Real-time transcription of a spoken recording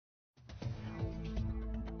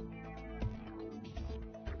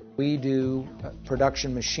We do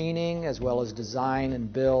production machining as well as design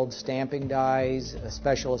and build stamping dies,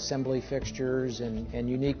 special assembly fixtures, and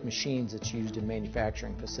unique machines that's used in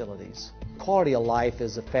manufacturing facilities. Quality of life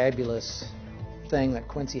is a fabulous thing that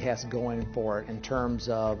Quincy has going for it in terms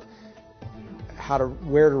of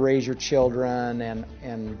where to raise your children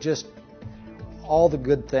and just all the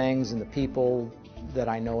good things and the people that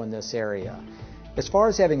I know in this area. As far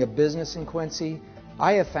as having a business in Quincy,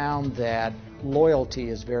 I have found that loyalty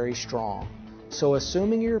is very strong. So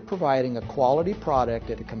assuming you're providing a quality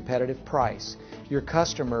product at a competitive price, your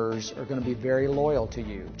customers are going to be very loyal to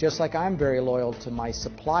you, just like I'm very loyal to my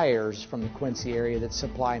suppliers from the Quincy area that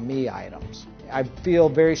supply me items. I feel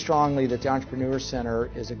very strongly that the Entrepreneur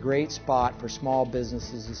Center is a great spot for small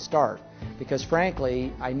businesses to start because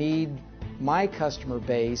frankly, my customer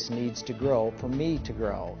base needs to grow for me to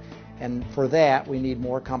grow. And for that, we need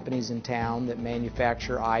more companies in town that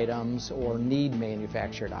manufacture items or need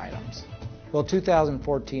manufactured items. Well,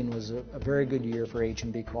 2014 was a very good year for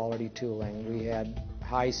H&B Quality Tooling. We had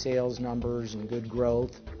high sales numbers and good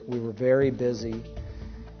growth. We were very busy,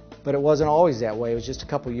 but it wasn't always that way. It was just a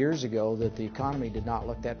couple years ago that the economy did not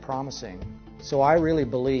look that promising. So I really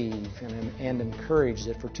believe and encourage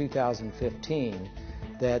that for 2015,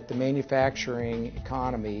 that the manufacturing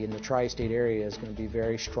economy in the tri-state area is going to be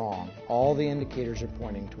very strong. All the indicators are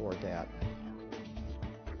pointing toward that.